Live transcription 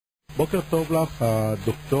בוקר טוב לך,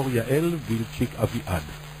 הדוקטור יעל וילצ'יק אביעד.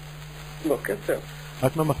 בוקר טוב.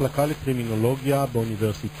 את מהמחלקה לקרימינולוגיה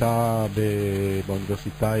באוניברסיטה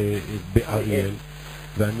באריאל,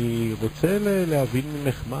 ואני רוצה להבין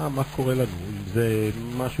ממך מה קורה לנו. אם זה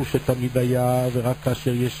משהו שתמיד היה ורק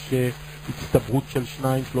כאשר יש הצטברות של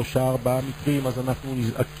 2, 3, 4 מקרים אז אנחנו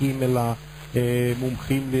נזעקים אל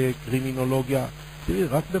המומחים לקרימינולוגיה. תראי,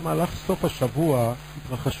 רק במהלך סוף השבוע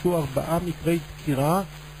התרחשו 4 מקרי דקירה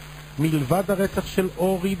מלבד הרצח של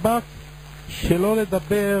ריבוי, שלא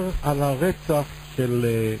לדבר על הרצח של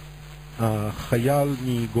החייל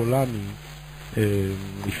מגולני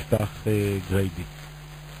משטח גריידי.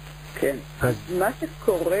 כן, אז מה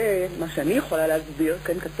שקורה, מה שאני יכולה להסביר,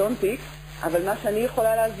 כן קטונתי, אבל מה שאני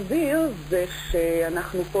יכולה להסביר זה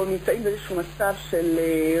שאנחנו פה נמצאים באיזשהו מצב של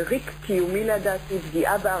ריק קיומי לדעתי,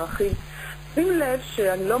 פגיעה בערכים. שים לב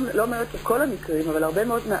שאני לא אומרת לכל המקרים, אבל הרבה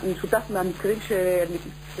מאוד משותף מהמקרים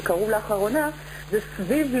שקרו לאחרונה, זה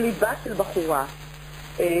סביב ליבה של בחורה.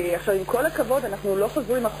 עכשיו, עם כל הכבוד, אנחנו לא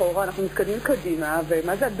חוזרים אחורה, אנחנו מתקדמים קדימה,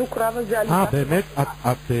 ומה זה הדו-קרב הזה? באמת?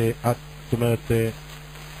 את, זאת אומרת,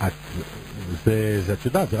 את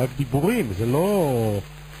יודעת, זה רק דיבורים, זה לא...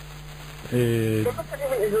 לא חושבים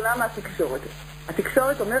איזונה מהתקשורת.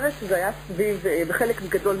 התקשורת אומרת שזה היה סביב, בחלק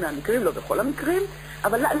גדול מהמקרים, לא בכל המקרים,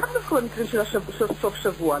 אבל לא בכל המקרים של סוף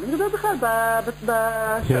שבוע. אני מדבר בכלל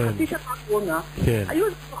בחצי שנה האחרונה. היו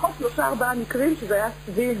לפחות 3-4 מקרים שזה היה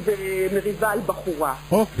סביב מריבה על בחורה.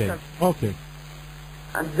 אוקיי.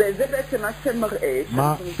 אז זה בעצם מה שמראה...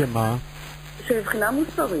 שמה? שמבחינה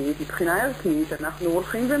מוסרית, מבחינה ערכית, אנחנו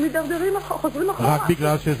הולכים ומדרדרים, חוזרים אחורה. רק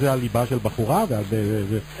בגלל שזה הליבה של בחורה?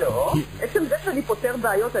 לא, עצם זה שאני פותר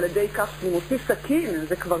בעיות על ידי כך שאני מוציא סכין,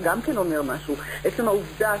 זה כבר גם כן אומר משהו. עצם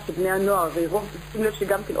העובדה שבני הנוער, שים לב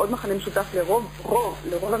שגם כן עוד מחנה משותף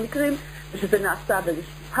לרוב המקרים, ושזה נעשה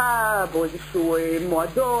באיזשהו פאב או איזשהו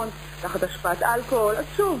מועדון, תחת השפעת אלכוהול. אז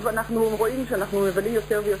שוב, אנחנו רואים שאנחנו מבלים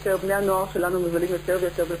יותר ויותר, בני הנוער שלנו מבלים יותר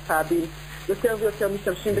ויותר בפאבים, יותר ויותר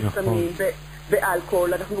משתמשים בסמים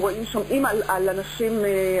ואלכוהול. אנחנו רואים, שומעים על אנשים,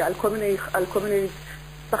 על כל מיני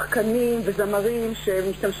שחקנים וזמרים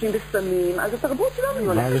שמשתמשים בסמים. אז התרבות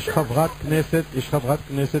שלנו הולכת... יש חברת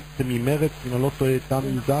כנסת ממרץ, אם אני לא טועה,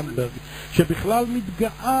 תמי זנדברג, שבכלל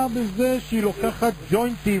מתגאה בזה שהיא לוקחת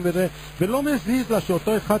ג'וינטים, ולא מזיז לה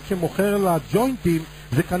שאותו אחד שמוכר לה ג'וינטים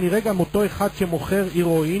זה כנראה גם אותו אחד שמוכר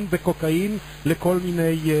הירואין וקוקאין לכל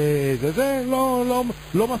מיני... זה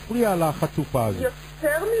לא מפריע לה החצופה הזאת.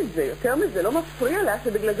 יותר מזה, לא מפריע לה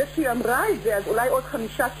שבגלל זה שהיא אמרה את זה, אז אולי עוד 5,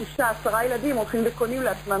 6, 10 ילדים הולכים וקונים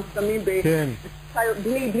לעצמם סמים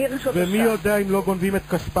בלי רשות השעה. ומי יודע אם לא גונבים את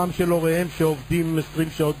כספם של הוריהם שעובדים 20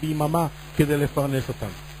 שעות ביממה כדי לפרנס אותם.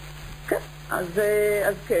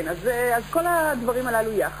 כן, אז כל הדברים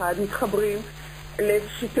הללו יחד מתחברים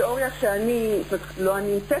לאיזושהי תיאוריה לא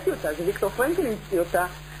אני המצאתי אותה, זה ויקטור פרנקל המציא אותה,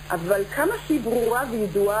 אבל כמה שהיא ברורה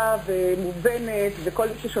וידועה ומובנת, וכל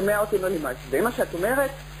מי ששומע אותי לא לימד. זה מה שאת אומרת,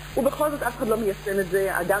 ובכל זאת אף אחד לא מיישם את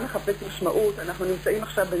זה, האדם מחפש משמעות, אנחנו נמצאים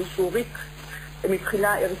עכשיו באיזשהו ריק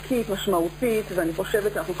מבחינה ערכית, משמעותית, ואני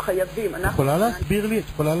חושבת שאנחנו חייבים. את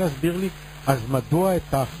יכולה להסביר לי, אז מדוע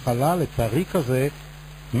את החלל, את הריק הזה,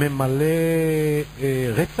 ממלא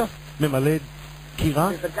רצח? ממלא דקירה?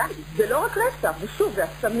 בוודאי, זה לא רק רצח, ושוב, זה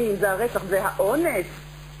הסמים, זה הרצח, זה האונס.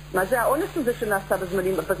 מה זה האונס הזה שנעשה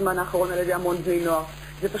בזמן האחרון על ידי המון בני נוער?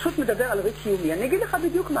 זה פשוט מדבר על ריק קיומי. אני אגיד לך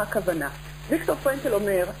בדיוק מה הכוונה. ויקטור פרנקל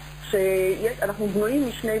אומר שאנחנו בנויים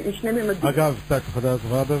משני ממדים. אגב, את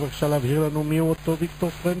יכולה בבקשה להבהיר לנו מי הוא אותו ויקטור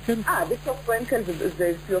פרנקל? ויקטור פרנקל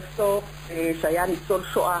זה פילוסוף שהיה ניצול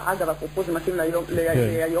שואה. אגב, אפרופו זה מתאים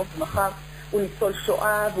להיום ומחר. הוא ניצול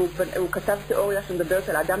שואה והוא כתב תיאוריה שמדברת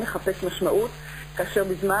על האדם מחפש משמעות, כאשר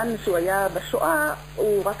בזמן שהוא היה בשואה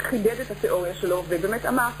הוא רק חידד את התיאוריה שלו ובאמת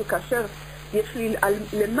אמר שכאשר יש לי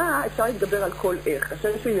למה אפשר להתגבר על כל ערך, כאשר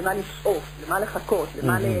יש לי למה לשאוף, למה לחכות,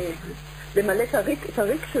 למה למלא את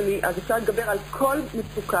הריק שלי, אז אפשר להתגבר על כל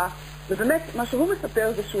מצוקה. ובאמת מה שהוא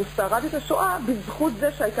מספר זה שהוא שרד את השואה בזכות זה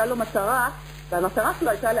שהייתה לו מטרה, והמטרה שלו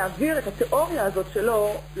הייתה להעביר את התיאוריה הזאת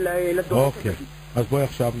שלו לדור. אז בואי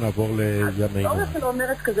עכשיו נעבור לימינו. התיאוריה שלו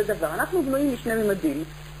אומרת כזה דבר, אנחנו בנויים משני ממדים,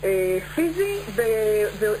 פיזי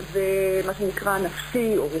ומה שנקרא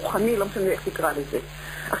נפשי או רוחני, לא משנה איך תקרא לזה.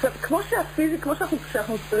 עכשיו, כמו שהפיזי, כמו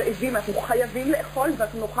שאנחנו רעבים, אנחנו חייבים לאכול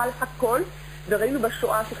ואנחנו נאכל הכל, וראינו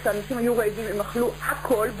בשואה שכשאנשים היו רעבים הם אכלו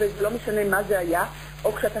הכל וזה לא משנה מה זה היה,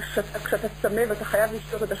 או כשאתה צמא ואתה חייב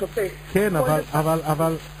לשתות אתה שותה. כן,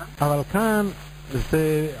 אבל כאן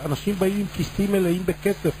אנשים באים עם כיסים מלאים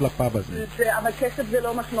בכסף לפאב הזה. אבל כסף זה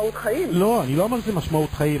לא משמעות חיים. לא, אני לא אומר שזה משמעות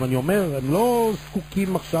חיים, אני אומר, הם לא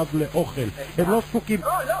זקוקים עכשיו לאוכל, הם לא זקוקים...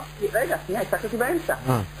 לא, רגע, שנייה, הצעת אותי באמצע.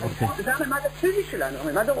 אוקיי. זה הממד הפיזי שלנו,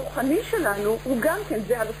 הממד הרוחני שלנו, הוא גם כן,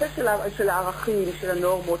 זה הנושא של הערכים, של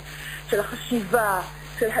הנורמות, של החשיבה,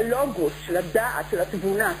 של הלוגוס, של הדעת, של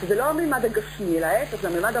התבונה, שזה לא הממד הגשמי, אלא ההפך, זה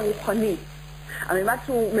הממד הרוחני. הממד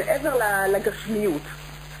שהוא מעבר לגשמיות.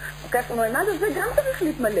 אוקיי, אז הממד הזה גם צריך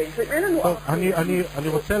להתמלא, ואין לנו ערכים.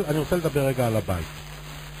 אני רוצה לדבר רגע על הבית.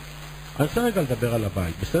 אני רוצה רגע לדבר על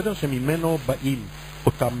הבית, בסדר? שממנו באים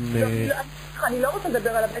אותם... אני לא רוצה לדבר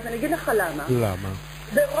על הבית, אני אגיד לך למה. למה?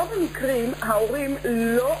 ברוב המקרים ההורים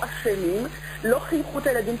לא אשמים, לא חינכו את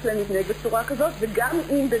הילדים שלהם להתנהג בצורה כזאת, וגם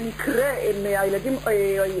אם במקרה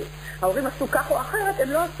ההורים עשו כך או אחרת, הם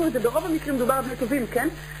לא עשו את זה. ברוב המקרים מדובר על בני טובים, כן?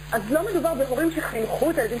 אז לא מדובר בהורים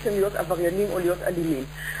שחינכו את הילדים שלהם להיות עבריינים או להיות אלימים.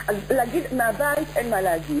 אז להגיד מהבית אין מה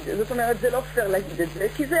להגיד. זאת אומרת, זה לא פייר להגיד את זה,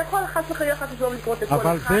 כי זה יכול חס וחלילה חס ושלום לקרות את כל אחד.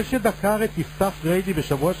 אבל זה שדקר את יפתח ריידי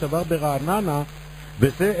בשבוע שעבר ברעננה,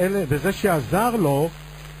 וזה שעזר לו,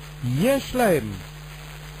 יש להם,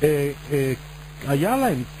 היה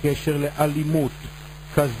להם קשר לאלימות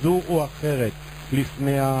כזו או אחרת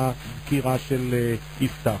לפני הדקירה של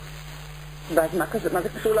יפתח. ואז מה זה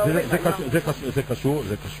קשור להורים?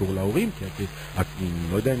 זה קשור להורים, כי אני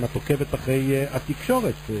לא יודע אם את עוקבת אחרי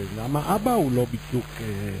התקשורת, למה אבא הוא לא בדיוק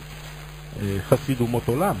חסיד אומות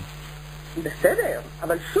עולם. בסדר,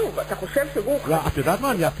 אבל שוב, אתה חושב שהוא... לא, את יודעת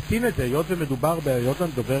מה, אני אקטין את זה, היות ומדובר, היות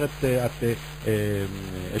ומדוברת, את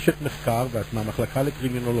אשת מחקר ואת מהמחלקה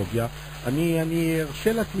לקרימינולוגיה, אני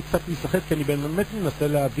ארשה לעצמי קצת להיסחט, כי אני באמת מנסה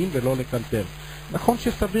להבין ולא לקנטר. נכון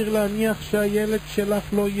שסביר להניח שהילד שלך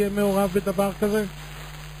לא יהיה מעורב בדבר כזה?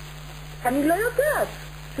 אני לא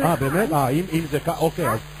יודעת. באמת? אם זה כך, אוקיי,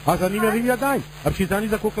 אז אני מרים ידיים. אבל בשביל זה אני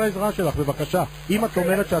זקוק לעזרה שלך, בבקשה. אם את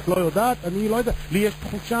אומרת שאת לא יודעת, אני לא יודע. לי יש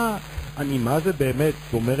תחושה, מה זה באמת,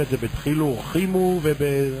 אומרת זה בדחילו ורחימו,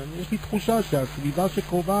 ויש לי תחושה שהסביבה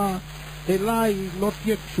שקרובה אליי לא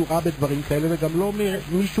תהיה קשורה בדברים כאלה, וגם לא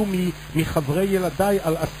מישהו מחברי ילדיי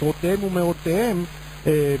על עשרותיהם ומאותיהם,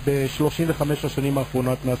 ב-35 השנים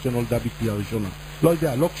האחרונות מאז שנולדה ביתי הראשונה. לא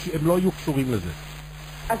יודע, הם לא יהיו קשורים לזה.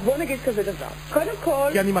 אז בואו נגיד כזה דבר. קודם כל...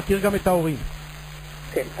 כי אני מכיר גם את ההורים.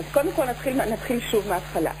 כן, אז קודם כל נתחיל שוב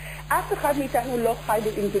מההתחלה. אף אחד מאיתנו לא חי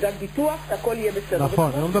עם תעודת ביטוח, שהכל יהיה בסדר.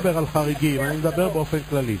 נכון, אני לא מדבר על חריגים, אני מדבר באופן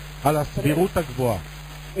כללי. על הסבירות הגבוהה.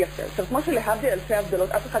 יפה. עכשיו, כמו שלהבדיל אלפי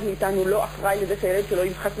הבדלות, אף אחד מאיתנו לא אחראי לזה שהילד שלו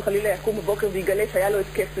אם חס וחלילה יקום בבוקר ויגלה שהיה לו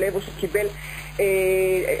התקף לב או שקיבל,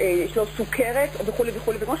 יש לו סוכרת וכו'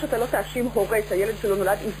 וכו'. וכמו שאתה לא תאשים הורה שהילד שלו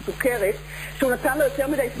נולד עם סוכרת, שהוא נתן לו יותר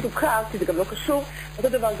מדי סוכר, כי זה גם לא קשור, אותו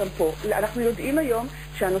דבר גם פה. אנחנו יודעים היום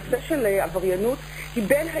שהנושא של עבריינות היא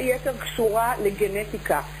בין היתר קשורה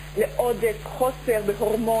לגנטיקה. לעודף, חוסר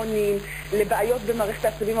בהורמונים, לבעיות במערכת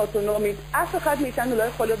העצבים האוטונומית. אף אחד מאיתנו לא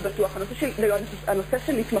יכול להיות בטוח. הנושא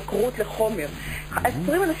של התמכרות לחומר.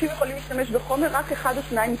 20 אנשים יכולים להשתמש בחומר, רק 1 או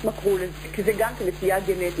 2 יתמכרו לזה, כי זה גם כנטייה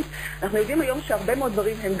גנטית. אנחנו יודעים היום שהרבה מאוד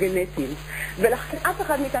דברים הם גנטיים, ולכן אף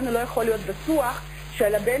אחד מאיתנו לא יכול להיות בטוח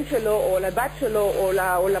שלבן שלו או לבת שלו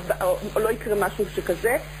או לא יקרה משהו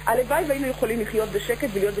שכזה. הלוואי והיינו יכולים לחיות בשקט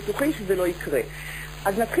ולהיות בטוחים שזה לא יקרה.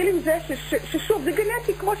 אז נתחיל עם זה ששוב, זה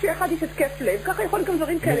גנטי, כמו שאחד יש התקף לב, ככה יכול גם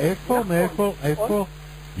דברים כאלה. מאיפה?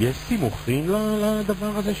 יש סימוכים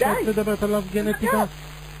לדבר הזה שאת מדברת עליו גנטיקה?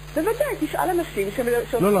 בוודאי, תשאל אנשים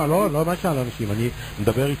לא מה שאל אנשים, אני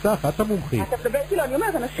מדבר איתך, את המומחית. אתה מדבר איתי, אני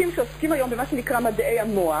אומרת, אנשים שעוסקים היום במה שנקרא מדעי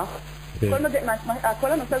המוח,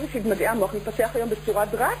 כל הנושא הזה של מדעי המוח מתפתח היום בצורה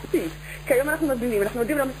דרסטית, כי היום אנחנו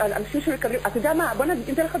יודעים על אנשים שמקבלים, אתה יודע מה, בוא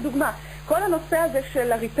ניתן לך דוגמה, כל הנושא הזה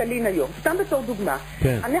של הריטלין היום, סתם בתור דוגמה,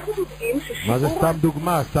 אנחנו יודעים ששיעור... מה זה סתם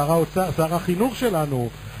דוגמה? שר החינוך שלנו.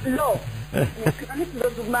 לא, אני אתן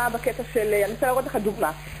דוגמה בקטע של, אני רוצה להראות לך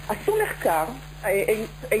דוגמה, עשו מחקר,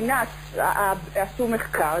 עינת עשו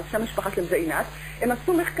מחקר, שם משפחה שלהם זה עינת, הם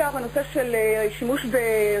עשו מחקר בנושא של שימוש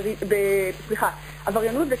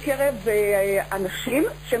עבריינות בקרב אנשים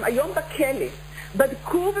שהם היום בכלא.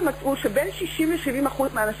 בדקו ומצאו שבין 60% ל-70%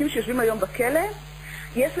 מהאנשים שיושבים היום בכלא,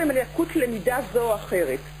 יש להם לקות למידה זו או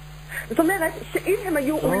אחרת. זאת אומרת, שאם הם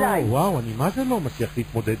היו אולי... וואו, אני מה זה לא מצליח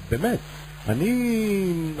להתמודד, באמת.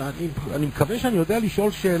 אני מקווה שאני יודע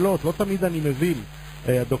לשאול שאלות, לא תמיד אני מבין.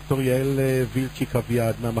 הדוקטור יעל וילצ'יק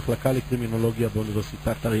אביעד מהמחלקה לקרימינולוגיה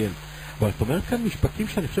באוניברסיטת אריאל. אבל את אומרת כאן משפטים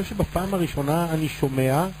שאני חושב שבפעם הראשונה אני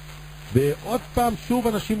שומע, ועוד פעם שוב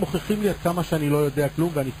אנשים מוכיחים לי עד כמה שאני לא יודע כלום,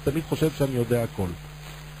 ואני תמיד חושב שאני יודע הכל.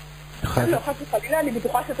 לא, חס וחלילה, אני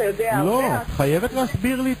בטוחה שאתה יודע. לא, את חייבת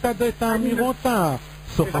להסביר לי את האמירות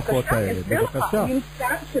הסופפות האלה. בבקשה.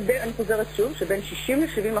 אני חוזרת שוב, שבין 60%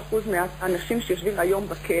 ל-70% מהאנשים שיושבים היום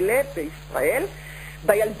בכלא בישראל,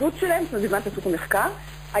 בילדות שלהם, זאת אומרת, בזמן תעשו מחקר,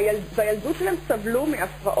 בילדות שלהם סבלו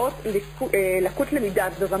מהפרעות לקות למידה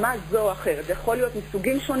ברמה זו או אחרת. זה יכול להיות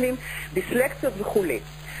מסוגים שונים, דיסלקציות וכו'.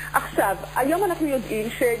 עכשיו, היום אנחנו יודעים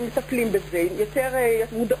שמטפלים בזה, יותר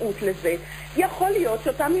מודעות לזה. יכול להיות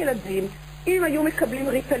שאותם ילדים, אם היו מקבלים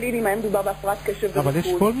ריטלין, אם היה מדובר בהפרעת קשב וריכוז. אבל יש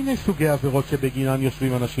כל מיני סוגי עבירות שבגינן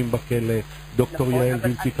יושבים אנשים בכלא, דוקטור יעל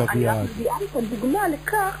וילצ'יק אביעד. אני מביאה פה דוגמה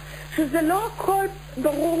לכך שזה לא הכל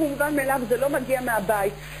ברור ומובן מאליו, זה לא מגיע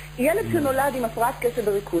מהבית. ילד שנולד עם הפרעת קשב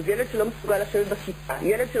וריכוז, ילד שלא מסוגל לשבת בכיתה,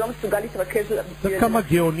 ילד שלא מסוגל להתרכז... זה כמה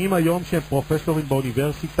גאונים היום שהם פרופסורים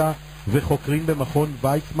באוניברסיטה וחוקרים במכון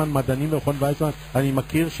ויצמן, מדענים במכון ויצמן. אני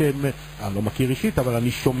מכיר שהם, אני לא מכיר אישית, אבל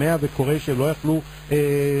אני שומע וקורא שהם לא יכלו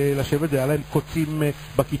לשבת, היה להם קוצים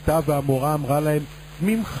בכיתה והמורה אמרה להם,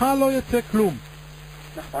 ממך לא יצא כלום.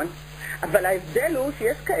 נכון. אבל ההבדל הוא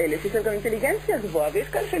שיש כאלה שיש להם גם אינטליגנציה גבוהה, ויש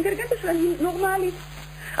כאלה שהאינטליגנציה שלהם היא נורמלית.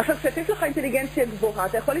 עכשיו, כשיש לך אינטליגנציה גבוהה,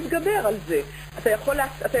 אתה יכול להתגבר על זה.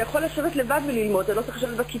 אתה יכול לשבת לבד וללמוד, אתה לא צריך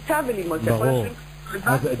לשבת בכיתה וללמוד. ברור.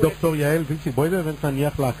 אז דוקטור יעל וילצ'יק, בואי באמת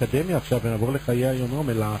נניח לאקדמיה עכשיו ונעבור לחיי היום-יום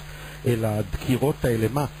אל הדקירות האלה.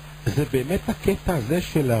 מה? זה באמת הקטע הזה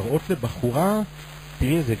של להראות לבחורה,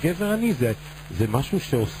 תראי איזה גבר אני, זה משהו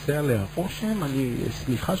שעושה עליה רושם?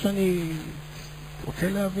 סליחה שאני רוצה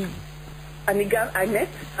להבין. אני גם, האמת,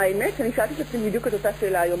 אני שאלתי את עצמי בדיוק את אותה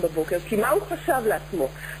שאלה היום בבוקר, כי מה הוא חשב לעצמו?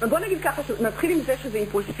 בוא נגיד ככה, נתחיל עם זה שזה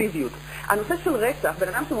אימפולסיביות. הנושא של רצח, בן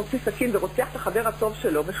אדם שמוציא סכין ורוצח את החבר הטוב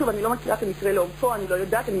שלו, ושוב, אני לא מכירה את המקרה לעומקו, אני לא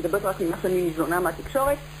יודעת, אני מדברת רק ממה שאני ניזונה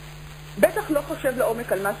מהתקשורת, בטח לא חושב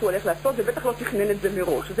לעומק על מה שהוא הולך לעשות, ובטח לא תכנן את זה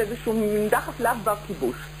מראש. זה איזשהו דחף לאו בר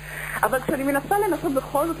כיבוש. אבל כשאני מנסה לנסות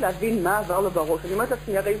בכל זאת להבין מה עבר לו בראש, אני אומרת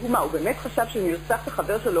לעצמי, הרי הוא באמת חשב שאם ירצח את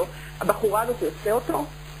החבר שלו, הבחורה הזאת יוצא אותו?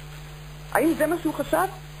 האם זה מה שהוא חשב?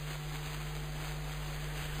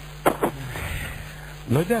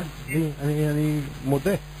 לא יודע, אני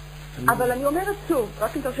מודה. אבל אני אומרת שוב,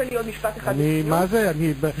 רק אם תרשה לי עוד משפט אחד. מה זה?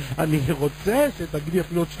 אני רוצה שתגידי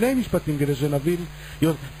אפילו עוד 2 משפטים כדי שנבין.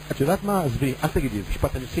 את יודעת מה? עזבי, אל תגידי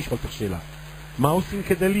משפט, אני רוצה לשאול אותך שאלה. מה עושים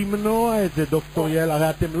כדי למנוע את זה, דוקטור יעל? הרי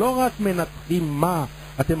אתם לא רק מנתחים מה,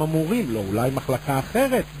 אתם אמורים, לא, אולי מחלקה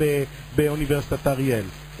אחרת באוניברסיטת אריאל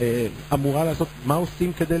אמורה לעשות, מה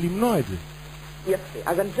עושים כדי למנוע את זה? יפה,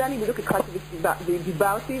 אז על זה אני בדיוק התחלתי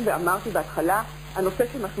ודיברתי ואמרתי בהתחלה, הנושא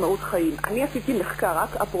של משמעות חיים. אני עשיתי מחקר,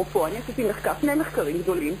 רק אפרופו, אני עשיתי מחקר, 2 מחקרים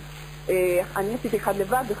גדולים. אני עשיתי אחד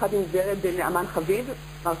לבד, אחד עם ורד נאמן חביב,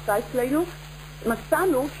 מרצה אצלנו.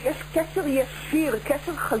 מצאנו שיש קשר ישיר,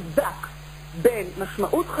 קשר חזק, בין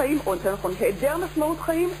משמעות חיים, או יותר נכון, היעדר משמעות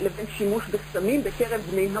חיים, לבין שימוש בסמים בקרב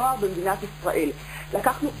בני נוער במדינת ישראל.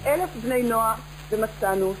 לקחנו 1,000 בני נוער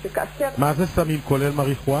ומצאנו שכאשר... מה זה סמים? כולל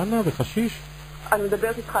מריחואנה וחשיש? אני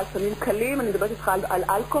מדברת איתך על סמים קלים, אני מדברת איתך על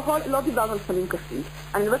אלכוהול, לא דיברנו על סמים קשים.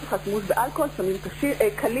 אני מדברת איתך על שימוש באלכוהול, סמים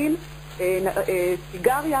קלים,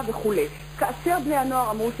 סיגריה וכו'. כאשר בני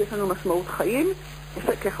הנוער אמרו שיש לנו משמעות חיים,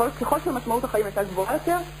 ככל שמשמעות החיים הייתה גבוהה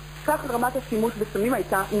יותר, כך רמת השימוש בסמים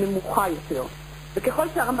הייתה נמוכה יותר. וככל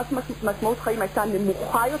שהרמת משמעות חיים הייתה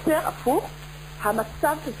נמוכה יותר, הפוך,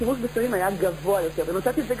 המצב של שימוש בסמים היה גבוה יותר.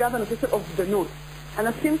 ומצאתי את זה גם בנושא של אובדנות.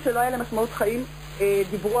 אנשים שלא היה להם משמעות חיים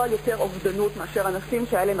דיברו על יותר אובדנות מאשר אנשים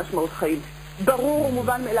שהיה להם משמעות חיים. ברור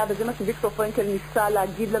ומובן מאליו, וזה מה שוויקטור פרנקל ניסה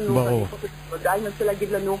להגיד לנו, ברור. ואני עדיין מנסה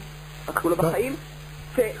להגיד לנו, רק לא בחיים,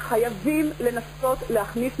 שחייבים לנסות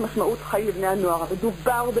להכניס משמעות חיים לבני הנוער.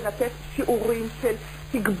 מדובר בנתת שיעורים של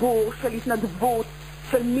תגבור, של התנדבות,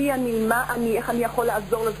 של מי אני, מה אני, איך אני יכול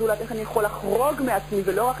לעזור לזולת, איך אני יכול לחרוג מעצמי,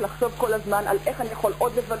 ולא רק לחשוב כל הזמן על איך אני יכול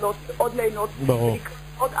עוד לבלות, עוד ליהנות,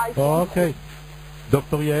 עוד אייפון. אוקיי.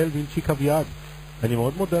 דוקטור יעל וילצ'יק אביעד, אני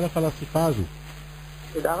מאוד מודה לך על השיחה הזו.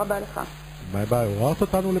 תודה רבה לך. ביי ביי, הוררת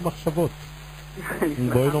אותנו למחשבות.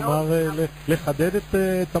 בואי נאמר לחדד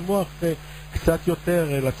את המוח קצת יותר,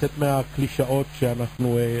 לצאת מהקלישאות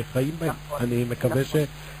שאנחנו חיים בהן. אני מקווה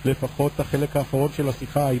שלפחות החלק האחרון של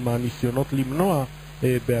השיחה עם הניסיונות למנוע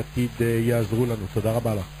בעתיד יעזרו לנו. תודה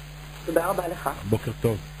רבה לך. תודה רבה לך. בוקר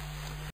טוב.